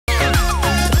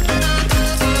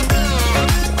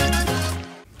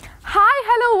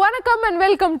வணக்கம் and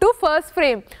welcome to First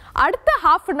Frame. அடுத்த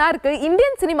half an hour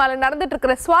Indian சினிமால நடந்துட்டு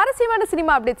இருக்கிற சுவாரஸ்யமான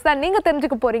சினிமா அப்டேட்ஸ் தான் நீங்க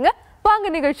தெரிஞ்சுக்க போறீங்க. வாங்க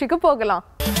நிகழ்ச்சிக்கு போகலாம்.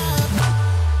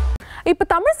 இப்ப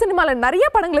தமிழ் சினிமால நிறைய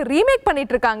படங்களை ரீமேக்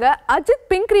பண்ணிட்டு இருக்காங்க. அஜித்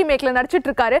பிங்க் ரீமேக்ல நடிச்சிட்டு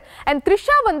இருக்காரு and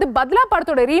த்ரிஷா வந்து பத்லா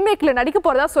படத்தோட ரீமேக்ல நடிக்க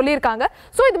போறதா சொல்லிருக்காங்க.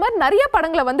 சோ இது மாதிரி நிறைய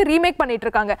படங்களை வந்து ரீமேக் பண்ணிட்டு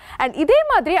இருக்காங்க. and இதே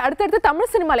மாதிரி அடுத்தடுத்து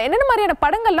தமிழ் சினிமால என்னென்ன மாதிரியான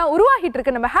படங்கள்லாம் உருவாகிட்டு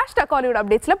இருக்கு நம்ம #Kollywood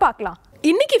அப்டேட்ஸ்ல பார்க்கலாம்.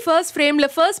 இன்னைக்கு ஃபர்ஸ்ட் ஃப்ரேம்ல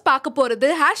ஃபர்ஸ்ட் பார்க்க போறது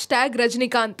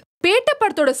 #ரஜினிகாந்த். பேட்ட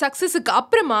படத்தோட சக்சஸுக்கு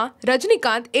அப்புறமா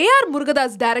ரஜினிகாந்த் ஏஆர்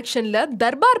முருகதாஸ் டைரக்ஷன்ல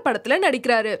தர்பார் படத்துல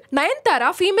நடிக்கிறாரு. நயன்தாரா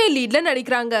ஃபீமேல் லீட்ல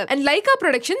நடிக்கிறாங்க and லைகா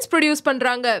ப்ரொடக்ஷன்ஸ் ப்ரொடியூஸ்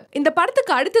பண்றாங்க. இந்த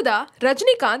படத்துக்கு அடுத்ததா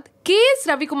ரஜினிகாந்த் KS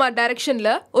ரவிக்குமார் டைரக்ஷன்ல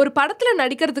ஒரு படத்துல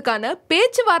நடிக்கிறதுக்கான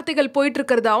பேச்சுவார்த்தைகள் போயிட்டு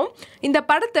இருக்கிறதாவும் இந்த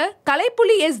படத்தை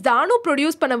கலைப்புலி எஸ் தானு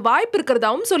ப்ரொடியூஸ் பண்ண வாய்ப்பு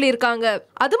இருக்கிறதாவும் சொல்லியிருக்காங்க.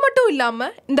 அது மட்டும் இல்லாம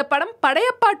இந்த படம்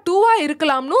படையப்பா 2-ஆ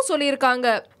இருக்கலாம்னு சொல்லியிருக்காங்க.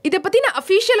 இதை பத்தின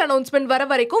அபிஷியல் அனௌன்ஸ்மெண்ட் வர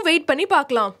வரைக்கும் வெயிட் பண்ணி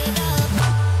பார்க்கலாம்.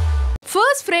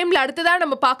 ஃபர்ஸ்ட் ஃப்ரேம்ல அடுத்ததா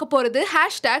நம்ம பார்க்க போறது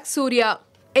 #சூர்யா.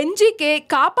 NGK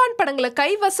காப்பான் படங்களை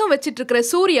கைவசம் வச்சிட்டு இருக்கிற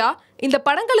சூர்யா இந்த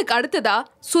படங்களுக்கு அடுத்ததா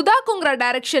சுதா குங்ரா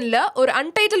டைரக்ஷன்ல ஒரு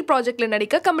அன்டைட்டில் ப்ராஜெக்ட்ல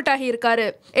நடிக்க கமிட் ஆகி இருக்காரு.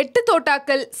 8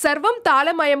 தோட்டாக்கள் சர்வம்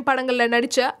தாளமயம் படங்கள்ல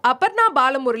நடிச்ச அபர்ணா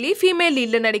பாலமுரளி ஃபீமேல்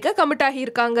லீட்ல நடிக்க கமிட் ஆகி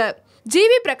இருக்காங்க.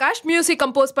 ஜிவி பிரகாஷ் மியூசிக்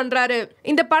கம்போஸ் பண்றாரு.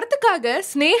 இந்த படத்துக்காக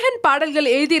ஸ்னேகன் பாடல்கள்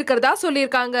எழுதி இருக்கிறதா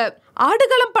சொல்லியிருக்காங்க.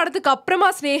 ஆடுகளம் படத்துக்கு அப்புறமா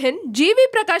Snehan GV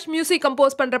Prakash music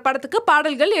compose பண்ற படத்துக்கு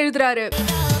பாடல்கள் எழுதுறாரு.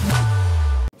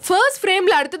 ஃபர்ஸ்ட்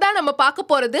ஃப்ரேம்ல அடுத்ததா நம்ம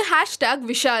பார்க்க போறது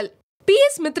 #விஷால்.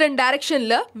 PS மித்ரன்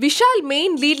டைரக்ஷன்ல விஷால்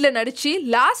மெயின் லீட்ல நடிச்சு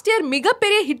லாஸ்ட் இயர்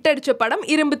மிகப்பெரிய ஹிட் அடிச்ச படம்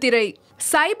இரும்பு திரை.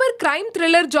 சைபர் கிரைம்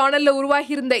த்ரில்லர் ஜானர்ல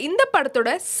உருவாகி இருந்த இந்த படத்தோட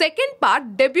second part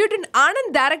debutant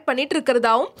Anand direct பண்ணிட்டு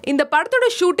இருக்கிறதாவும் இந்த படத்தோட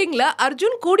ஷூட்டிங்ல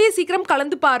அர்ஜுன் கூடிய சீக்கிரம்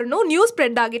கலந்து பாருன்னு நியூஸ்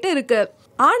ஸ்ப்ரெட் ஆகிட்டு இருக்கு.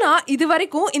 ஆனா இது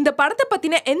வரைக்கும் இந்த படத்தை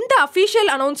பத்தின எந்த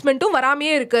அபிஷியல் அனௌன்ஸ்மெண்ட்டும்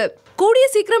வராமையே இருக்கு. கூடிய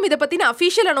சீக்கிரம் இதை பத்தின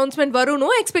அபிஷியல் அனௌன்ஸ்மெண்ட்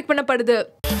வரும்னு எக்ஸ்பெக்ட் பண்ணப்படுது.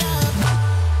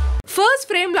 ஃபர்ஸ்ட்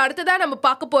ஃப்ரேம்ல அடுத்ததா நம்ம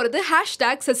பார்க்க போறது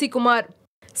 #சசிகுமார்.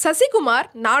 சசிகுமார்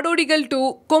நாடோடிகள் 2,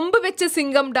 கொம்பு வச்ச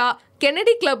சிங்கம்டா,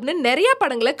 கெனடி கிளப்னு நிறைய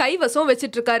படங்களை கைவசம்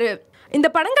வச்சிட்டு இருக்காரு. இந்த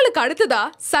படங்களுக்கு அடுத்ததா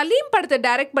சலீம் படத்தை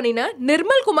டைரக்ட் பண்ணின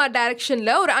நிர்மல் குமார்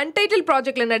டைரக்ஷன்ல ஒரு அன்டைட்டில்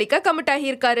ப்ராஜெக்ட்ல நடிக்க கமிட் ஆகி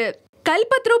இருக்காரு.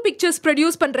 கல்பத்ரோ பிக்சர்ஸ்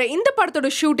ப்ரொடியூஸ் பண்ற இந்த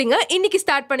படத்தோட ஷூட்டிங்கை இன்னைக்கு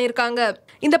ஸ்டார்ட் பண்ணிருக்காங்க.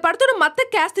 இந்த படத்தோட மத்த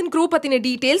கேஸ்ட் அண்ட் க்ரூ பத்தின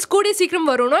டீடைல்ஸ் கூடிய சீக்கிரம்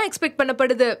வரும்னு எக்ஸ்பெக்ட்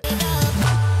பண்ணப்படுது.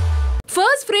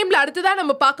 ஃபர்ஸ்ட் ஃப்ரேம்ல அடுத்ததா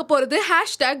நம்ம பார்க்க போறது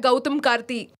 #கௌதம்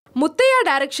கார்த்தி. முத்தையா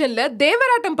டைரக்ஷன்ல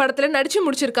தேவராட்டம் படத்துல நடிச்சு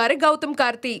முடிச்சிருக்காரு கௌதம்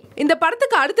கார்த்தி. இந்த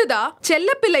படத்துக்கு அடுத்ததா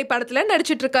செல்லப்பிள்ளை படத்துல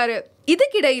நடிச்சிட்டு இருக்காரு.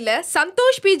 இதுக்கிடையில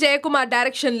சந்தோஷ் பி ஜெயக்குமார்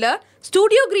டைரக்ஷன்ல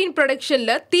ஸ்டுடியோ கிரீன்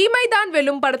ப்ரொடக்ஷன்ல தீமைதான்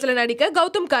வெல்லும் படத்துல நடிக்க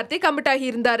கௌதம் கார்த்தி கமிட் ஆகி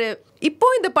இருந்தாரு. இப்போ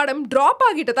இந்த படம் டிராப்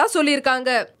ஆகிட்டதா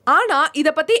சொல்லியிருக்காங்க. ஆனா இத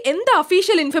பத்தி எந்த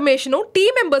அபிஷியல் இன்ஃபர்மேஷனும்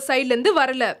டீம் மெம்பர் சைட்ல இருந்து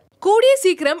வரல. கூடிய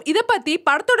சீக்கிரம் இத பத்தி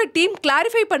படத்தோட டீம்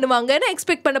கிளாரிஃபை பண்ணுவாங்கன்னு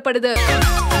எக்ஸ்பெக்ட் பண்ணப்படுது.